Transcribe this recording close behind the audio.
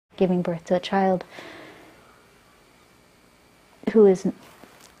giving birth to a child who is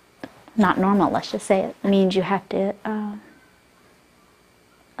not normal, let's just say it, means you have to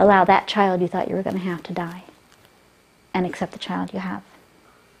allow that child you thought you were going to have to die and accept the child you have.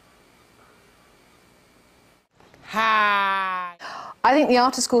 Hi. I think the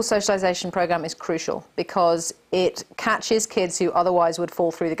after-school socialization program is crucial because it catches kids who otherwise would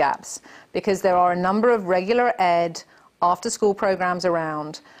fall through the gaps, because there are a number of regular ed after-school programs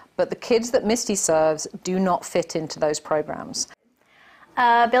around, but the kids that Misty serves do not fit into those programs.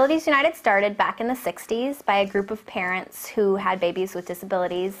 Abilities United started back in the 60s by a group of parents who had babies with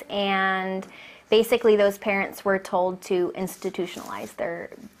disabilities, and basically those parents were told to institutionalize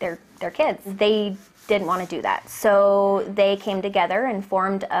their kids. They didn't want to do that, so they came together and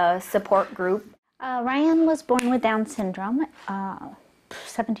formed a support group. Ryan was born with Down syndrome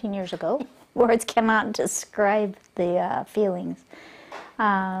 17 years ago. Words cannot describe the feelings,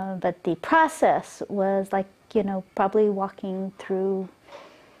 but the process was like, you know, probably walking through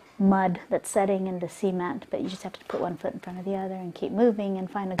mud that's setting into cement, but you just have to put one foot in front of the other and keep moving and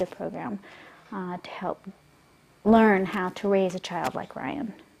find a good program to help learn how to raise a child like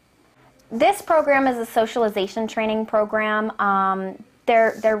Ryan. This program is a socialization training program.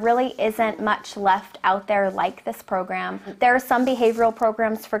 There really isn't much left out there like this program. There are some behavioral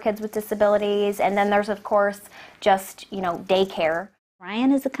programs for kids with disabilities, and then there's, of course, just, you know, daycare.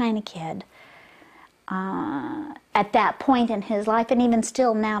 Ryan is the kind of kid at that point in his life, and even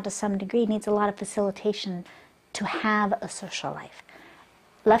still now to some degree, needs a lot of facilitation to have a social life.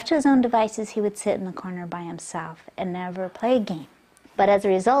 Left to his own devices, he would sit in the corner by himself and never play a game. But as a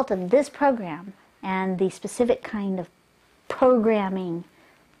result of this program and the specific kind of programming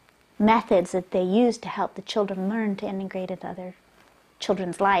methods that they use to help the children learn to integrate into other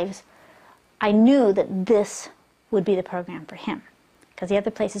children's lives, I knew that this would be the program for him. Because the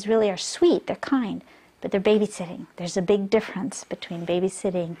other places really are sweet, they're kind, but they're babysitting. There's a big difference between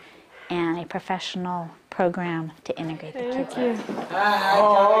babysitting and a professional program to integrate the kids. Thank you.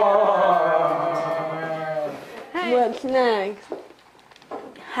 What's next?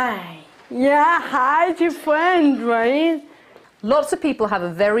 Hi. Yeah, hi to friends, right? Lots of people have a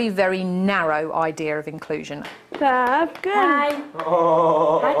very, very narrow idea of inclusion. That's good. Hi.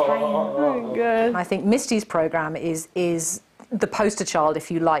 Hi, Oh, good. I think Misty's program is the poster child,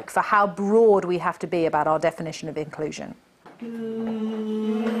 if you like, for how broad we have to be about our definition of inclusion.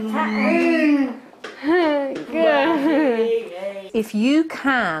 If you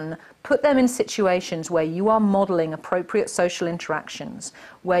can put them in situations where you are modeling appropriate social interactions,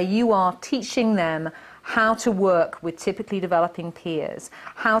 where you are teaching them how to work with typically developing peers,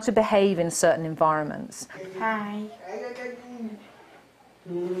 how to behave in certain environments. Hi.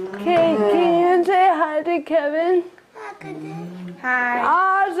 Can you say hi to Kevin? Hi.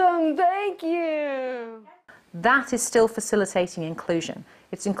 Awesome, thank you. That is still facilitating inclusion.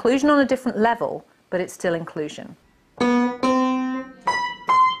 It's inclusion on a different level, but it's still inclusion. Let's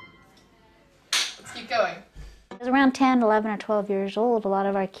keep going. Around 10, 11, or 12 years old, a lot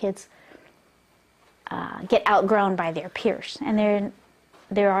of our kids get outgrown by their peers. And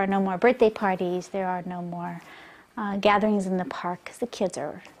there are no more birthday parties, there are no more gatherings in the park, because the kids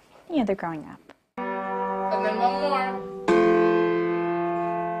are, you know, they're growing up. And then one more.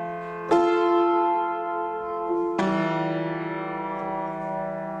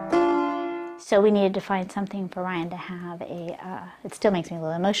 So we needed to find something for Ryan to have it still makes me a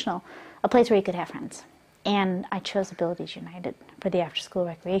little emotional, a place where he could have friends. And I chose Abilities United for the after-school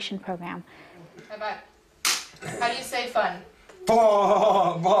recreation program. How do you say fun?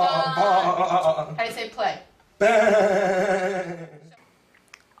 How How do you say play?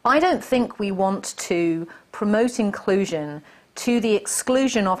 I don't think we want to promote inclusion to the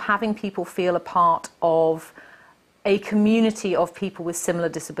exclusion of having people feel a part of a community of people with similar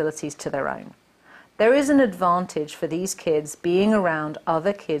disabilities to their own. There is an advantage for these kids being around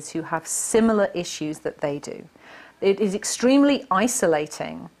other kids who have similar issues that they do. It is extremely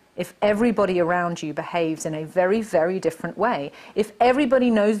isolating if everybody around you behaves in a very, very different way. If everybody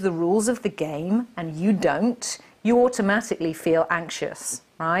knows the rules of the game and you don't, you automatically feel anxious,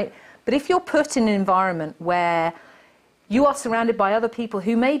 right? But if you're put in an environment where you are surrounded by other people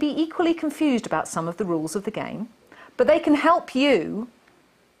who may be equally confused about some of the rules of the game, but they can help you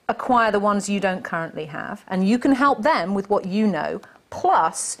acquire the ones you don't currently have, and you can help them with what you know,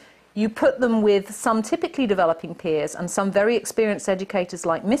 plus you put them with some typically developing peers and some very experienced educators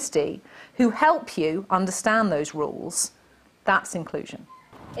like Misty who help you understand those rules. That's inclusion.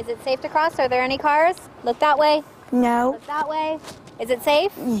 Is it safe to cross? Are there any cars? Look that way. No. Look that way. Is it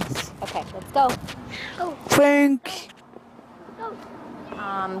safe? Yes. Okay, let's go. Thanks.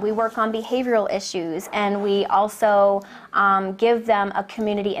 We work on behavioral issues, and we also give them a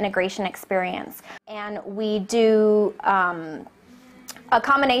community integration experience. And we do a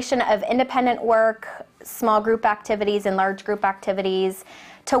combination of independent work, small group activities, and large group activities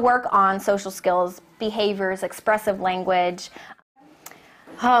to work on social skills, behaviors, expressive language.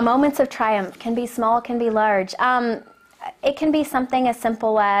 Moments of triumph can be small, can be large. It can be something as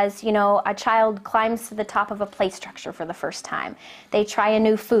simple as, you know, a child climbs to the top of a play structure for the first time. They try a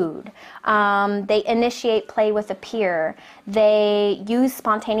new food. They initiate play with a peer. They use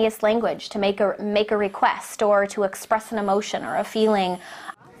spontaneous language to make a request or to express an emotion or a feeling.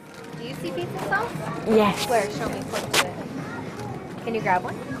 Do you see pizza sauce? Yes. Where? Show me. Point to it. Can you grab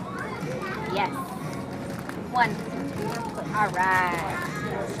one? Yes. One. All right.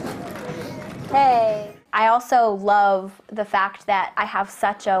 Hey. I also love the fact that I have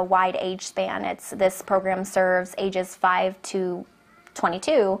such a wide age span. This program serves ages 5 to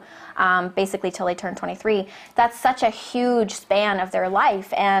 22, basically till they turn 23. That's such a huge span of their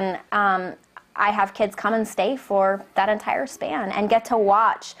life, and I have kids come and stay for that entire span and get to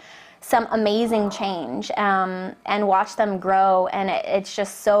watch some amazing change and watch them grow, and it's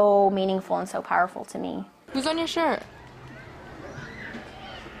just so meaningful and so powerful to me. Who's on your shirt?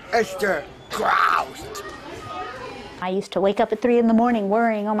 Esther Kraus. I used to wake up at 3 in the morning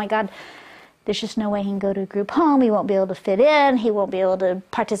worrying, oh my God, there's just no way he can go to a group home. He won't be able to fit in. He won't be able to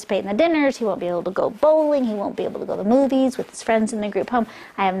participate in the dinners. He won't be able to go bowling. He won't be able to go to the movies with his friends in the group home.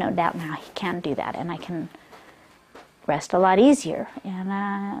 I have no doubt now he can do that, and I can rest a lot easier,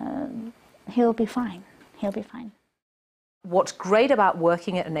 and he'll be fine. He'll be fine. What's great about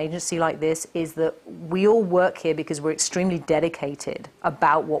working at an agency like this is that we all work here because we're extremely dedicated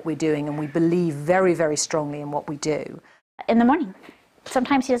about what we're doing, and we believe very, very strongly in what we do. In the morning,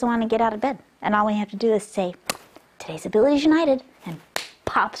 sometimes he doesn't want to get out of bed, and all we have to do is say, today's Abilities United, and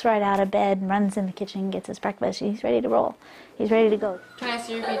pops right out of bed and runs in the kitchen, gets his breakfast, and he's ready to roll. He's ready to go. Can I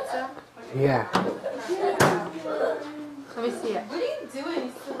see your pizza? Yeah. Let me see it. What are you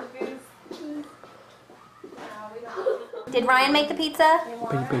doing? Did Ryan make the pizza?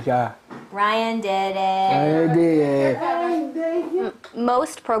 Pizza. Ryan did it. I did.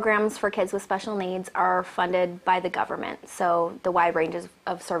 Most programs for kids with special needs are funded by the government, so the wide ranges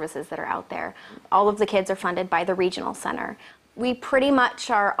of services that are out there. All of the kids are funded by the regional center. We pretty much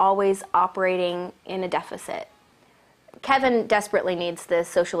are always operating in a deficit. Kevin desperately needs this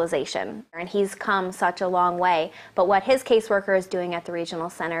socialization, and he's come such a long way. But what his caseworker is doing at the regional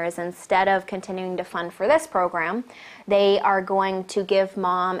center is, instead of continuing to fund for this program, they are going to give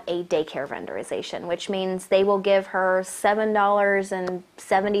mom a daycare vendorization, which means they will give her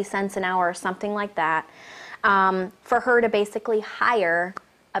 $7.70 an hour or something like that, for her to basically hire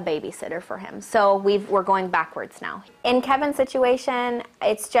a babysitter for him. So we're going backwards now. In Kevin's situation,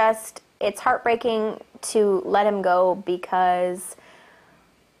 it's heartbreaking to let him go, because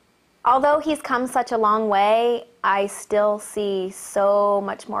although he's come such a long way, I still see so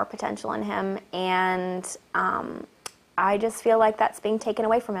much more potential in him, and I just feel like that's being taken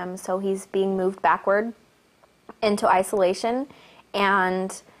away from him. So he's being moved backward into isolation,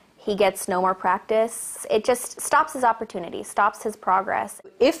 and he gets no more practice. It just stops his opportunity, stops his progress.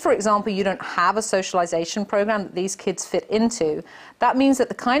 If, for example, you don't have a socialization program that these kids fit into, that means that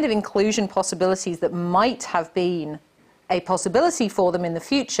the kind of inclusion possibilities that might have been a possibility for them in the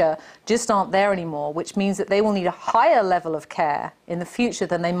future just aren't there anymore, which means that they will need a higher level of care in the future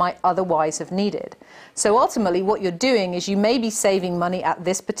than they might otherwise have needed. So ultimately, what you're doing is you may be saving money at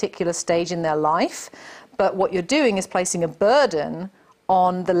this particular stage in their life, but what you're doing is placing a burden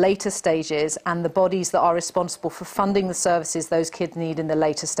on the later stages and the bodies that are responsible for funding the services those kids need in the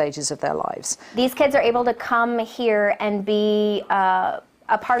later stages of their lives. These kids are able to come here and be a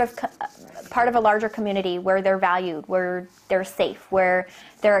part of a larger community where they're valued, where they're safe, where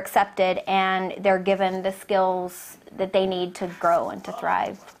they're accepted, and they're given the skills that they need to grow and to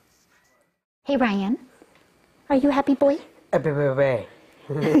thrive. Hey, Ryan, are you a happy boy? Happy.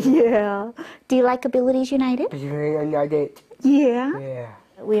 Yeah. Do you like Abilities United? United. Yeah. Yeah.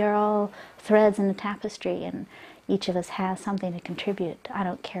 We are all threads in a tapestry, and each of us has something to contribute. I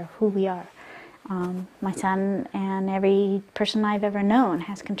don't care who we are. My son and every person I've ever known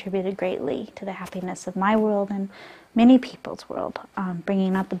has contributed greatly to the happiness of my world and many people's world,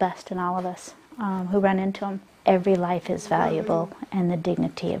 bringing out the best in all of us who run into them. Every life is valuable, and the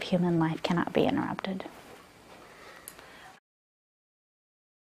dignity of human life cannot be interrupted.